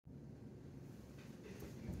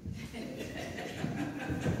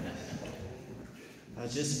I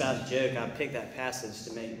was just about to joke. I picked that passage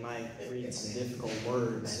to make Mike read some difficult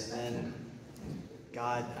words, and then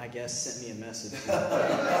God, I guess, sent me a message.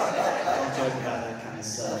 Don't joke about that kind of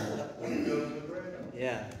stuff.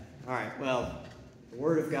 Yeah. All right. Well, the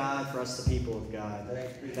Word of God for us, the people of God.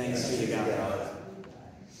 Thanks be to God.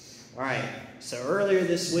 All right. So earlier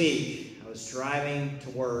this week, I was driving to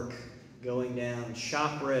work, going down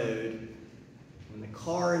Shop Road, when the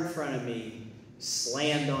car in front of me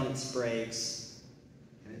slammed on its brakes,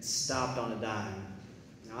 and it stopped on a dime.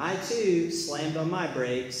 Now, I, too, slammed on my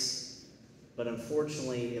brakes, but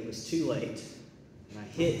unfortunately, it was too late, and I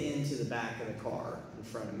hit into the back of the car in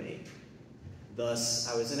front of me. Thus,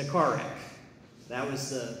 I was in a car wreck. That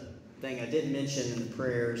was the thing I didn't mention in the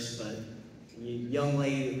prayers, but the young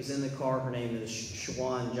lady that was in the car, her name is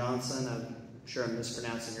Shawan Johnson. I'm sure I'm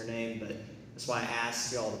mispronouncing her name, but that's why I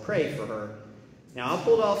asked y'all to pray for her. Now, I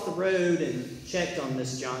pulled off the road and checked on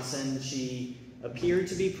Miss Johnson. She appeared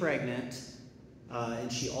to be pregnant,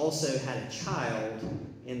 and she also had a child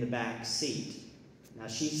in the back seat. Now,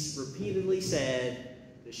 she repeatedly said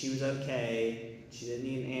that she was okay, she didn't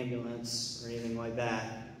need an ambulance or anything like that,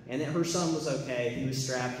 and that her son was okay. He was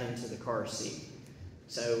strapped into the car seat.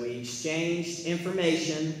 So we exchanged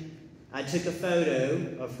information. I took a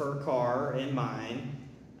photo of her car and mine.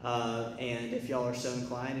 And if y'all are so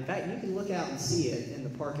inclined, in fact, you can look out and see it in the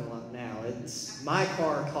parking lot now. My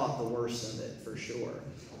car caught the worst of it, for sure.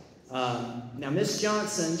 Now, Miss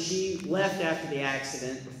Johnson, she left after the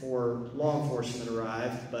accident before law enforcement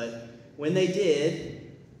arrived, but when they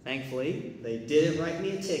did, thankfully, they didn't write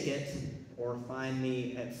me a ticket or find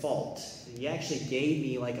me at fault. He actually gave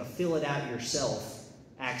me like a fill-it-out-yourself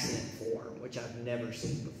accident form, which I've never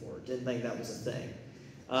seen before. Didn't think that was a thing.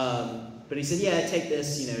 But he said, yeah, take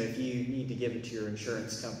this, if you need to give it to your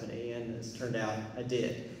insurance company. And as it turned out, I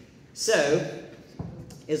did. So,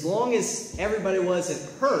 as long as everybody wasn't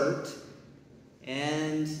hurt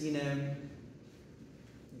and,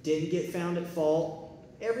 didn't get found at fault,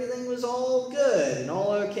 everything was all good and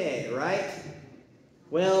all okay, right?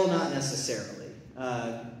 Well, not necessarily.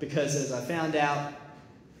 Because as I found out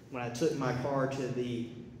when I took my car to the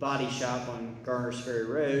body shop on Garners Ferry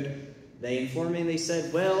Road, they informed me, they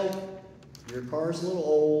said, well, your car's a little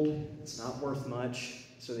old, it's not worth much,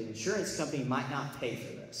 so the insurance company might not pay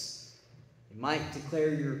for this. They might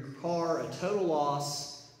declare your car a total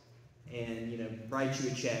loss and, write you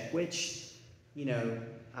a check, which,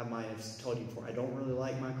 I might have told you before, I don't really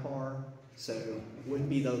like my car, so it wouldn't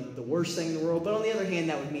be the worst thing in the world. But on the other hand,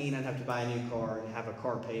 that would mean I'd have to buy a new car and have a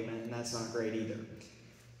car payment, and that's not great either.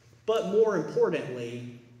 But more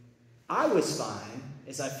importantly, I was fine.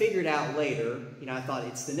 As I figured out later, I thought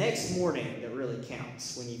it's the next morning that really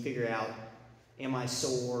counts when you figure out, am I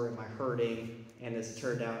sore, am I hurting? And as it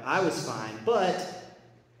turned out, I was fine. But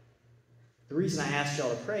the reason I asked y'all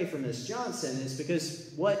to pray for Miss Johnson is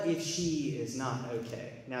because what if she is not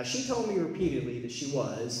okay? Now, she told me repeatedly that she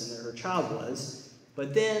was and that her child was,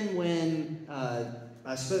 but then when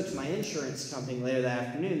I spoke to my insurance company later that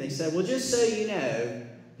afternoon, they said, well, just so you know,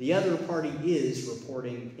 the other party is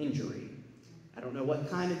reporting injury. I don't know what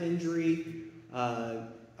kind of injury. I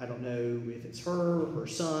don't know if it's her or her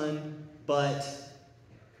son, but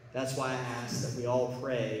that's why I asked that we all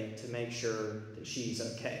pray to make sure that she's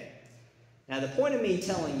okay. Now, the point of me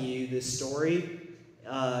telling you this story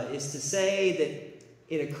is to say that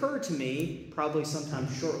it occurred to me, probably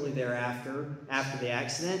sometime shortly thereafter, after the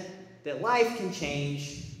accident, that life can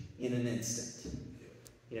change in an instant.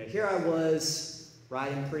 Here I was,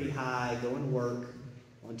 riding pretty high, going to work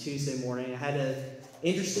on Tuesday morning. I had an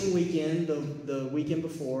interesting weekend the weekend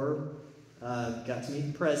before. Got to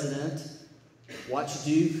meet the president, watched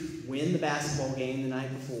Duke win the basketball game the night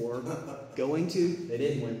before. They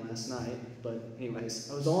didn't win last night, but anyways,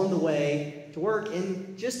 I was on the way to work,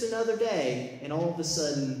 and just another day, and all of a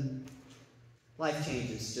sudden, life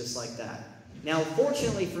changes just like that. Now,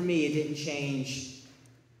 fortunately for me, it didn't change.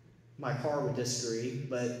 My car would disagree,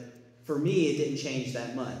 but for me, it didn't change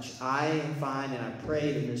that much. I am fine, and I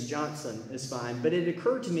pray that Ms. Johnson is fine. But it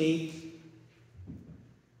occurred to me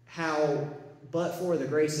how, but for the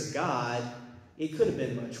grace of God, it could have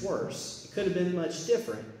been much worse. It could have been much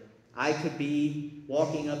different. I could be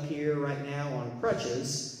walking up here right now on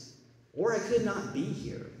crutches, or I could not be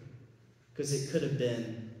here, because it could have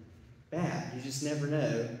been bad. You just never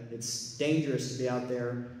know. It's dangerous to be out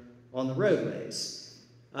there on the roadways.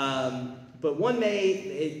 But one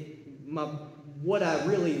day, what I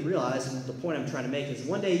really realized, and the point I'm trying to make, is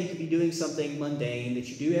one day you could be doing something mundane that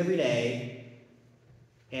you do every day,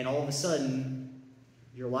 and all of a sudden,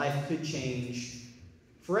 your life could change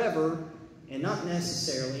forever, and not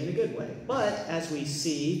necessarily in a good way. But as we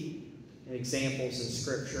see and examples in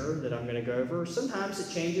Scripture that I'm going to go over. Sometimes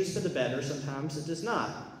it changes for the better, sometimes it does not.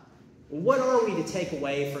 What are we to take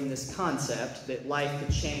away from this concept that life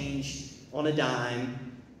could change on a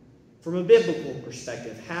dime from a biblical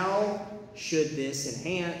perspective? How should this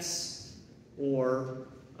enhance or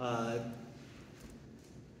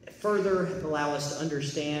further allow us to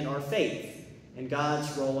understand our faith and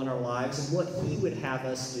God's role in our lives and what He would have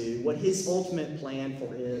us do, what His ultimate plan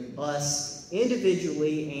for us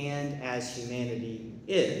individually and as humanity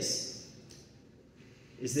is?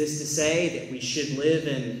 Is this to say that we should live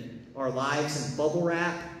in our lives in bubble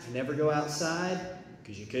wrap and never go outside?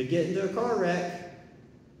 Because you could get into a car wreck.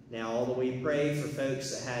 Now, although we pray for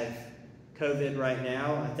folks that have COVID right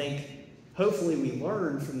now, I think hopefully we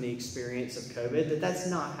learned from the experience of COVID that that's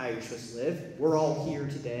not how you're supposed to live. We're all here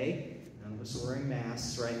today. None of us are wearing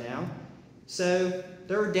masks right now. So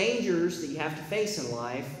there are dangers that you have to face in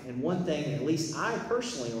life. And one thing that at least I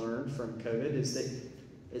personally learned from COVID is that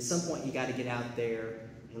at some point you got to get out there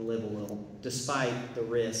and live a little, despite the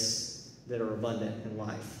risks that are abundant in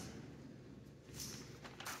life.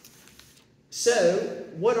 So,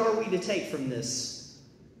 what are we to take from this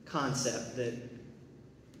concept that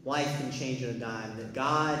life can change in a dime, that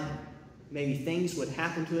God, maybe things would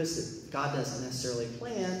happen to us that God doesn't necessarily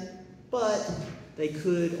plan, but they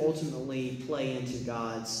could ultimately play into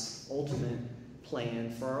God's ultimate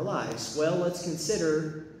plan for our lives? Well, let's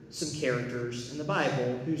consider some characters in the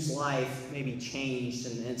Bible whose life maybe changed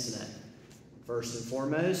in an incident. First and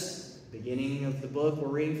foremost, beginning of the book we're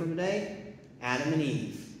reading from today, Adam and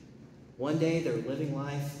Eve. One day they're living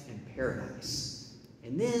life in paradise.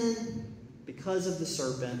 And then, because of the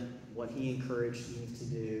serpent, what he encouraged Eve to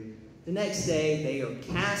do, the next day they are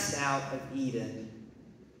cast out of Eden.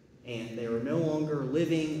 And they are no longer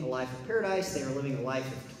living a life of paradise. They are living a life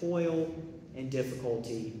of toil and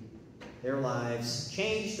difficulty. Their lives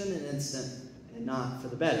changed in an instant and not for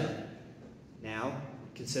the better. Now,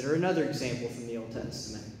 consider another example from the Old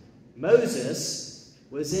Testament. Moses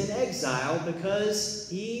was in exile because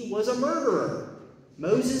he was a murderer.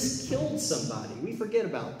 Moses killed somebody. We forget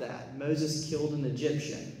about that. Moses killed an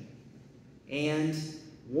Egyptian. And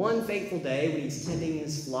one fateful day, when he's tending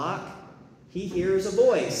his flock, he hears a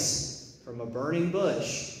voice from a burning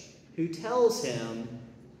bush who tells him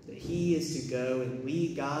that he is to go and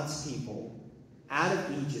lead God's people out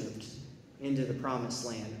of Egypt into the promised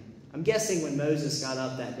land. I'm guessing when Moses got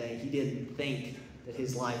up that day, he didn't think that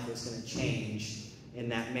his life was going to change in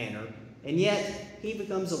that manner. And yet, he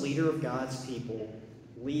becomes a leader of God's people,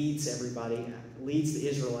 leads the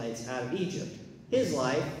Israelites out of Egypt. His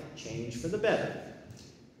life changed for the better.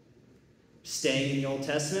 Staying in the Old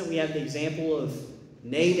Testament, we have the example of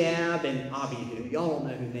Nadab and Abihu. Y'all don't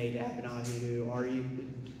know who Nadab and Abihu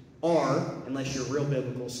are, unless you're real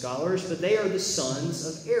biblical scholars, but they are the sons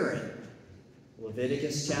of Aaron.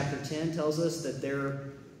 Leviticus chapter 10 tells us that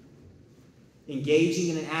they're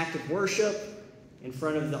engaging in an act of worship in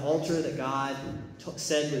front of the altar that God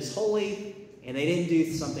said was holy, and they didn't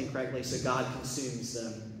do something correctly, so God consumes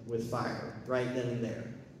them with fire right then and there.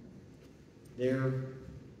 Their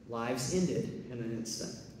lives ended in an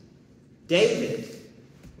instant. David,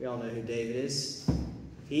 we all know who David is.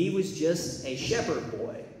 He was just a shepherd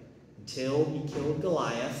boy until he killed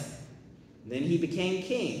Goliath. Then he became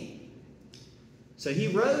king. So he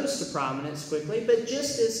rose to prominence quickly, but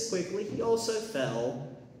just as quickly he also fell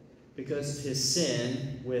because of his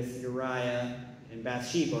sin with Uriah and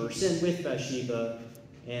Bathsheba, or sin with Bathsheba,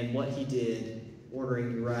 and what he did,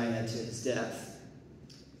 ordering Uriah to his death.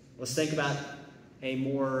 Let's think about a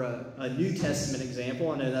New Testament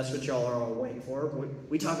example. I know that's what y'all are all waiting for.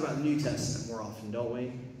 We talk about the New Testament more often, don't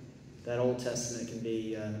we? That Old Testament can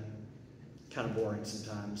be kind of boring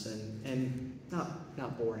sometimes, and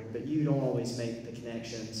not boring, but you don't always make the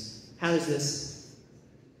connections. How does this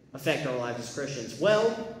affect our lives as Christians?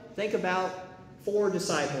 Well, think about 4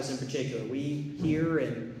 disciples in particular. We hear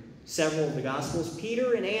in several of the Gospels,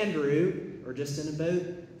 Peter and Andrew are just in a boat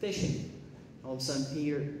fishing. All of a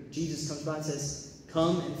sudden, Jesus comes by and says,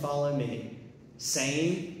 "Come and follow me."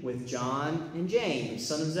 Same with John and James,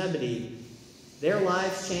 son of Zebedee. Their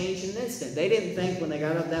lives changed in an instant. They didn't think when they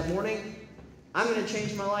got up that morning, I'm going to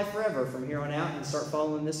change my life forever from here on out and start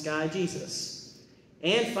following this guy, Jesus.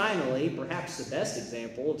 And finally, perhaps the best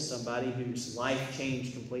example of somebody whose life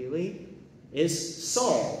changed completely is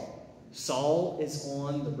Saul. Saul is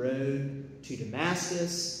on the road to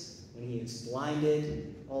Damascus. When he is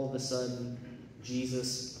blinded, all of a sudden,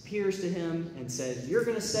 Jesus appears to him and says, "You're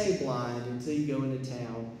going to stay blind until you go into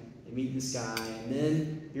town and meet this guy, and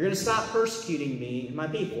then you're going to stop persecuting me and my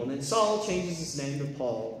people." And then Saul changes his name to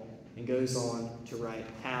Paul and goes on to write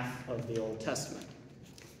half of the Old Testament.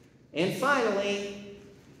 And finally,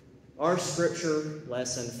 our scripture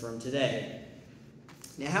lesson from today.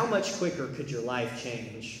 Now, how much quicker could your life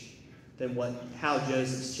change than how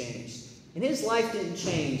Joseph's changed? And his life didn't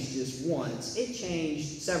change just once. It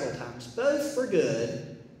changed several times, both for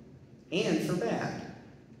good and for bad.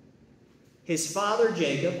 His father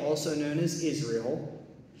Jacob, also known as Israel,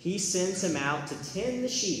 he sends him out to tend the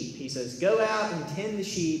sheep. He says, go out and tend the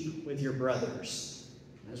sheep with your brothers.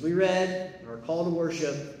 As we read in our call to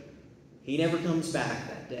worship, he never comes back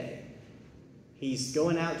that day. He's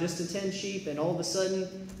going out just to tend sheep, and all of a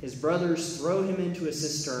sudden, his brothers throw him into a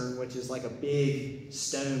cistern, which is like a big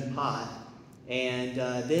stone pot. And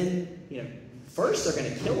then, first they're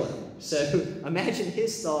going to kill him. So imagine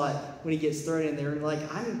his thought when he gets thrown in there, like,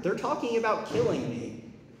 they're talking about killing me.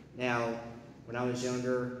 Now, when I was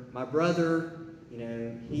younger, my brother,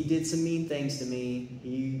 he did some mean things to me.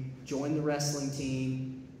 He joined the wrestling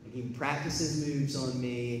team, and he practiced his moves on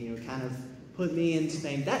me, and, kind of put me into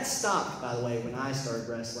pain. That stopped, by the way, when I started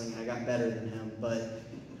wrestling. I got better than him. But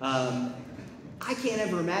I can't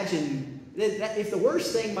ever imagine that if the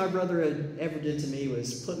worst thing my brother had ever did to me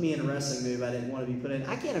was put me in a wrestling move I didn't want to be put in.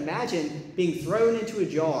 I can't imagine being thrown into a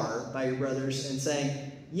jar by your brothers and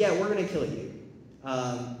saying, yeah, we're going to kill you.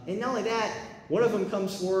 And not only that, one of them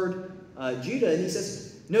comes forward, Judah, and he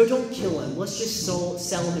says, no, don't kill him. Let's just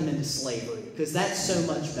sell him into slavery, because that's so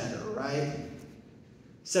much better, right?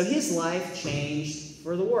 So his life changed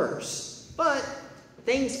for the worse. But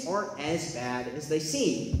things aren't as bad as they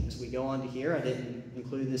seem. As we go on to here, I didn't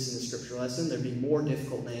include this in the scripture lesson. There'd be more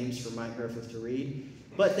difficult names for Mike Griffith to read.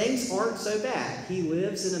 But things aren't so bad. He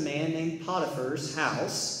lives in a man named Potiphar's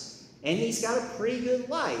house, and he's got a pretty good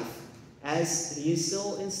life. As he is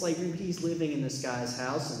still in slavery, but he's living in this guy's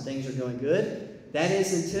house, and things are going good. That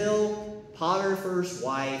is until Potiphar's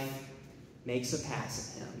wife makes a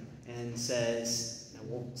pass at him and says, I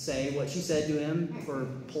won't say what she said to him for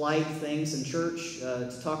polite things in church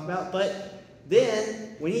to talk about, but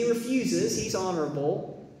then when he refuses, he's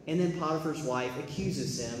honorable, and then Potiphar's wife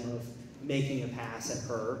accuses him of making a pass at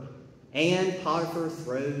her, and Potiphar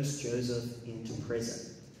throws Joseph into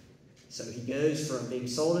prison. So he goes from being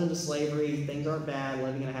sold into slavery, things aren't bad,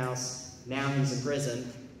 living in a house, now he's in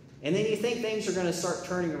prison. And then you think things are going to start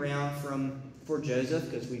turning around for Joseph,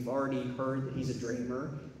 because we've already heard that he's a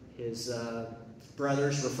dreamer. His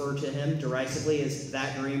brothers refer to him derisively as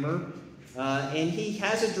that dreamer. And he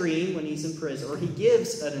has a dream when he's in prison, or he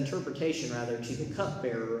gives an interpretation, rather, to the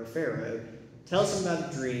cupbearer of Pharaoh, tells him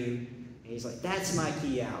about a dream, and he's like, that's my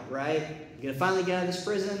key out, right? You're going to finally get out of this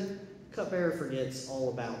prison? Cupbearer forgets all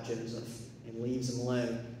about Joseph and leaves him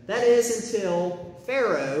alone. That is until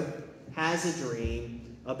Pharaoh has a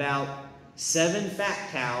dream about 7 fat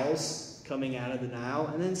cows coming out of the Nile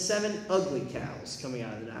and then 7 ugly cows coming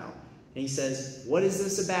out of the Nile. And he says, what is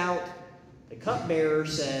this about? The cupbearer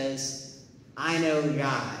says, I know a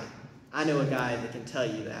guy. I know a guy that can tell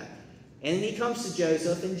you that. And then he comes to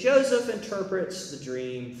Joseph, and Joseph interprets the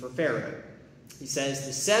dream for Pharaoh. He says,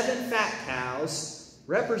 the 7 fat cows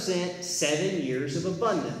represent 7 years of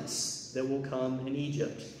abundance that will come in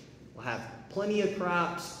Egypt. We'll have plenty of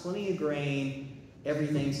crops, plenty of grain.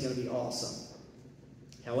 Everything's going to be awesome.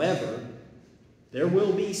 However, there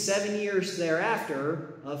will be 7 years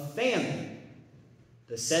thereafter of famine.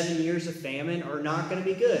 The 7 years of famine are not going to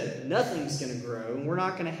be good. Nothing's going to grow, and we're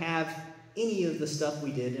not going to have any of the stuff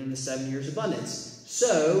we did in the 7 years of abundance.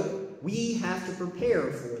 So we have to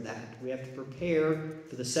prepare for that. We have to prepare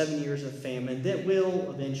for the 7 years of famine that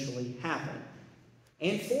will eventually happen.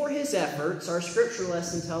 And for his efforts, our scripture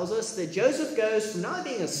lesson tells us that Joseph goes from not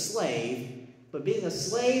being a slave, but being a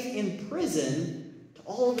slave in prison, to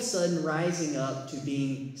all of a sudden rising up to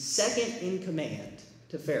being second in command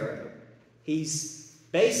to Pharaoh. He's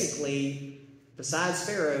basically, besides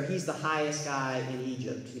Pharaoh, he's the highest guy in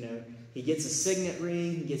Egypt. He gets a signet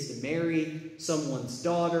ring, he gets to marry someone's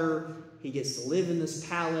daughter, he gets to live in this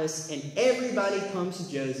palace, and everybody comes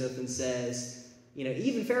to Joseph and says,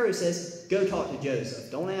 even Pharaoh says, go talk to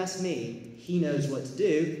Joseph. Don't ask me. He knows what to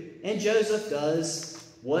do. And Joseph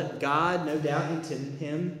does what God no doubt intended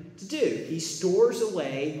him to do. He stores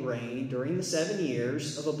away grain during the 7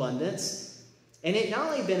 years of abundance, and it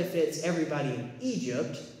not only benefits everybody in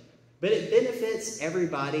Egypt, but it benefits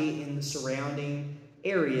everybody in the surrounding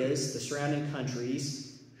areas, the surrounding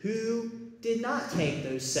countries, who did not take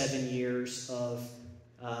those 7 years of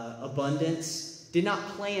abundance, did not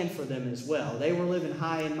plan for them as well. They were living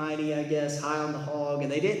high and mighty, I guess, high on the hog,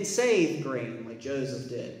 and they didn't save grain like Joseph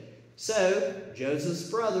did. So Joseph's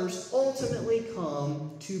brothers ultimately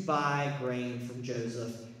come to buy grain from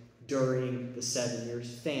Joseph during the 7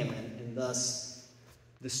 years of famine, and thus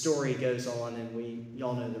the story goes on, and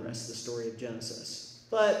y'all know the rest of the story of Genesis.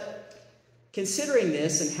 But considering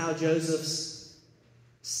this and how Joseph's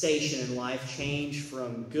station in life changed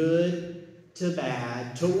from good to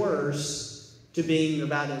bad to worse to being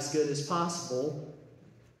about as good as possible,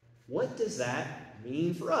 what does that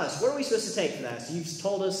mean for us? What are we supposed to take for that? So you've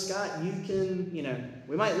told us, Scott, you can,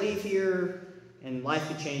 we might leave here and life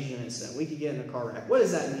could change in an instant. We could get in a car wreck. What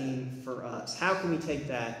does that mean for us? How can we take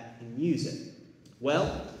that and use it?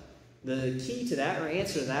 Well, the key to that, or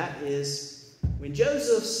answer to that, is when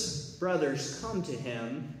Joseph's brothers come to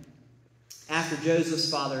him after Joseph's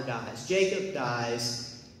father dies. Jacob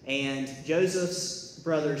dies, and Joseph's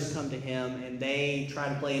brothers come to him, and they try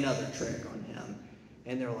to play another trick on him.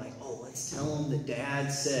 And they're like, oh, let's tell him that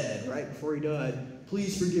Dad said right before he died,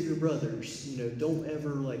 please forgive your brothers. Don't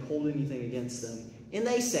ever hold anything against them. And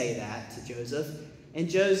they say that to Joseph, and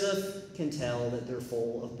Joseph can tell that they're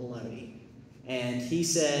full of baloney. And he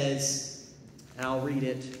says, and I'll read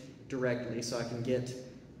it directly so I can get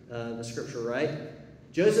the scripture right.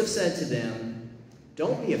 Joseph said to them,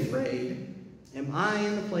 don't be afraid. Am I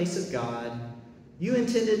in the place of God? You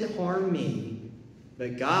intended to harm me,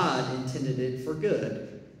 but God intended it for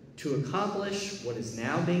good, to accomplish what is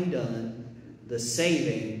now being done, the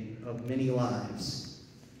saving of many lives.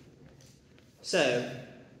 So,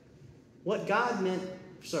 what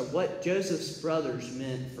Joseph's brothers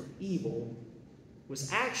meant for evil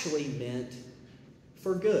was actually meant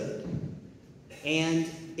for good. And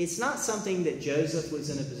it's not something that Joseph was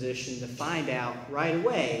in a position to find out right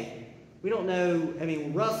away. We don't know,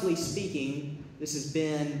 roughly speaking, this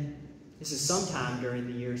is sometime during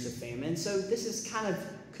the years of famine, so this is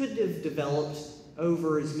could have developed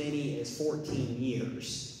over as many as 14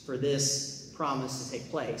 years for this promise to take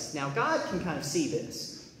place. Now, God can kind of see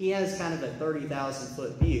this. He has kind of a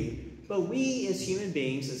 30,000-foot view. But we as human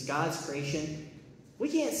beings, as God's creation, we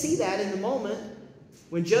can't see that in the moment.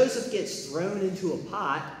 When Joseph gets thrown into a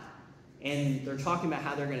pot, and they're talking about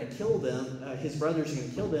how they're going to kill them, his brothers are going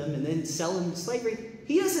to kill them, and then sell him to slavery,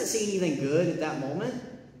 he doesn't see anything good at that moment.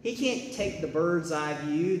 He can't take the bird's eye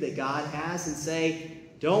view that God has and say,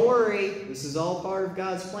 don't worry, this is all part of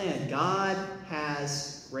God's plan. God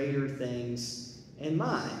has greater things in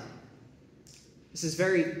mind. This is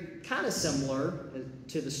very kind of similar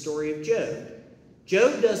to the story of Job.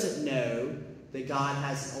 Job doesn't know that God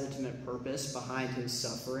has an ultimate purpose behind his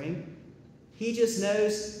suffering. He just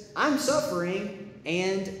knows, I'm suffering,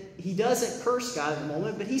 and he doesn't curse God at the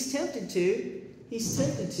moment, but he's tempted to. He's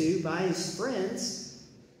tempted to by his friends.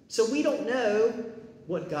 So we don't know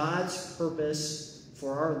what God's purpose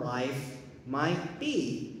for our life might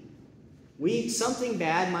be. Something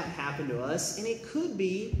bad might happen to us, and it could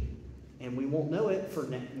be, and we won't know it for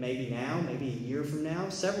maybe now, maybe a year from now,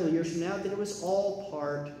 several years from now, that it was all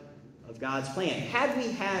part of God's plan. Had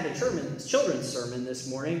we had a children's sermon this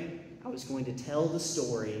morning, I was going to tell the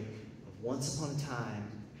story of once upon a time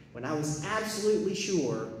when I was absolutely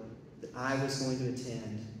sure that I was going to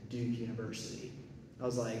attend Duke University. I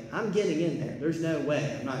was like, I'm getting in there. There's no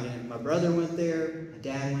way. I'm not getting. My brother went there. My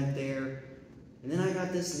dad went there. And then I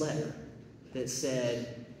got this letter that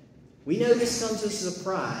said, we know this comes as a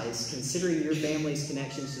surprise considering your family's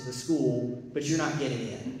connections to the school, but you're not getting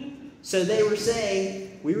in. So they were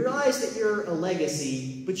saying, we realize that you're a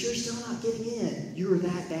legacy, but you're still not getting in. You're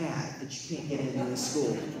that bad that you can't get into this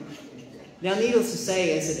school. Now, needless to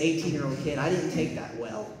say, as an 18-year-old kid, I didn't take that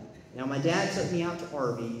well. Now, my dad took me out to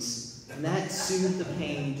Arby's, and that soothed the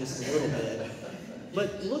pain just a little bit.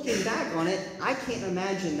 But looking back on it, I can't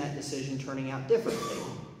imagine that decision turning out differently.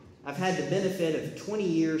 I've had the benefit of 20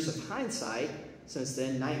 years of hindsight, since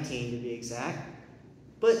then, 19 to be exact.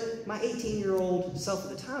 But my 18-year-old self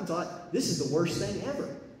at the time thought, this is the worst thing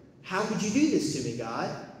ever. How could you do this to me,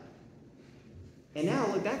 God? And now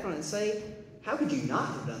I look back on it and say, how could you not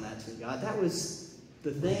have done that to me, God? That was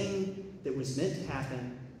the thing that was meant to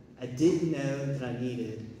happen. I didn't know that I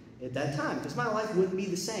needed at that time, because my life wouldn't be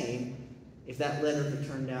the same if that letter had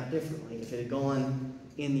turned out differently, if it had gone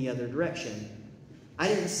in the other direction. I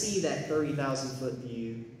didn't see that 30,000-foot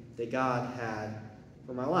view that God had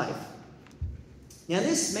for my life. Now,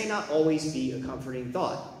 this may not always be a comforting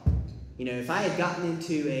thought. If I had gotten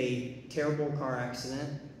into a terrible car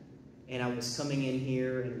accident and I was coming in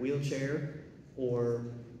here in a wheelchair or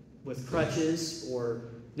with crutches or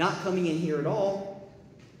not coming in here at all,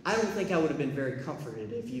 I don't think I would have been very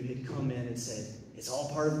comforted if you had come in and said, it's all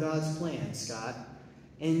part of God's plan, Scott.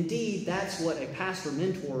 And indeed, that's what a pastor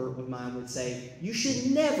mentor of mine would say. You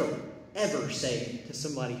should never, ever say to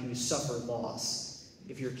somebody who's suffered loss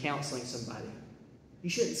if you're counseling somebody. You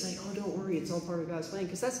shouldn't say, oh, don't worry, it's all part of God's plan,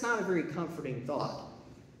 because that's not a very comforting thought.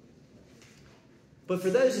 But for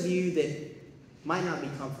those of you that might not be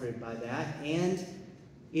comforted by that, and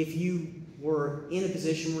if you were in a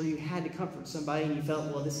position where you had to comfort somebody and you felt,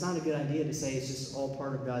 well, it's not a good idea to say it's just all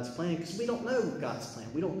part of God's plan, because we don't know God's plan.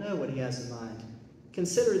 We don't know what he has in mind.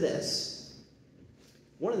 Consider this.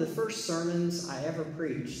 One of the first sermons I ever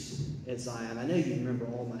preached at Zion, I know you remember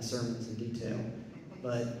all my sermons in detail,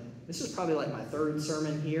 but this was probably like my third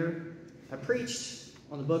sermon here. I preached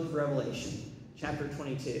on the book of Revelation, chapter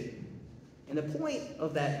 22. And the point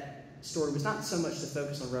of that story was not so much to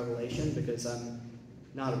focus on Revelation, because I'm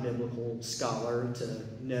not a biblical scholar to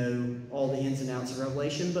know all the ins and outs of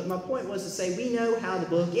Revelation, but my point was to say we know how the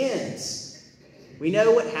book ends. We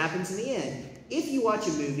know what happens in the end. If you watch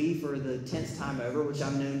a movie for the 10th time over, which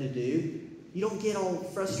I'm known to do, you don't get all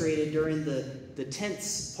frustrated during the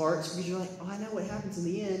tense parts, because you're like, oh, I know what happens in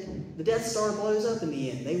the end. The Death Star blows up in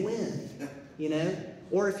the end. They win, you know?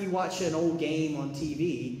 Or if you watch an old game on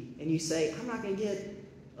TV and you say, I'm not going to get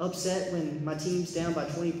upset when my team's down by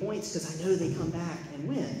 20 points because I know they come back and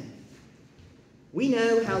win. We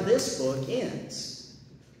know how this book ends.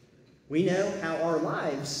 We know how our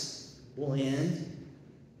lives will end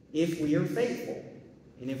if we are faithful,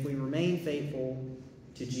 and if we remain faithful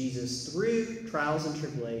to Jesus through trials and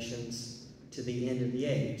tribulations to the end of the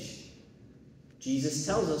age. Jesus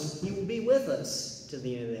tells us he will be with us to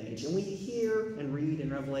the end of the age. And we hear and read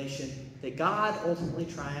in Revelation that God ultimately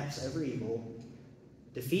triumphs over evil,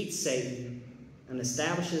 defeats Satan, and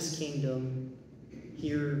establishes kingdom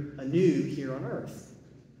anew here on earth.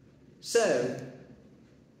 So,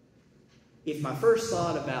 if my first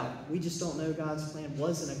thought about we just don't know God's plan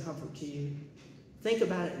wasn't a comfort to you, think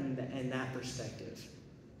about it in that perspective.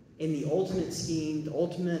 In the ultimate scheme, the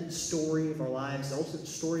ultimate story of our lives, the ultimate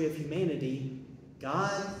story of humanity,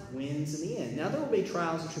 God wins in the end. Now, there will be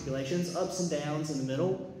trials and tribulations, ups and downs in the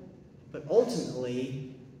middle, but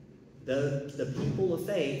ultimately, the people of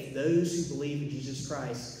faith, those who believe in Jesus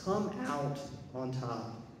Christ, come out on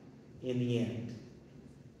top in the end.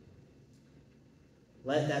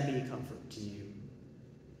 Let that be a comfort to you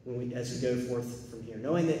as we go forth from here,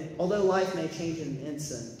 knowing that although life may change in an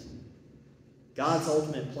instant, God's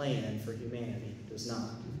ultimate plan for humanity does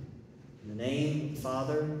not. In the name of the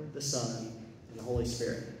Father, the Son, and the Holy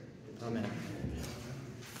Spirit. Amen.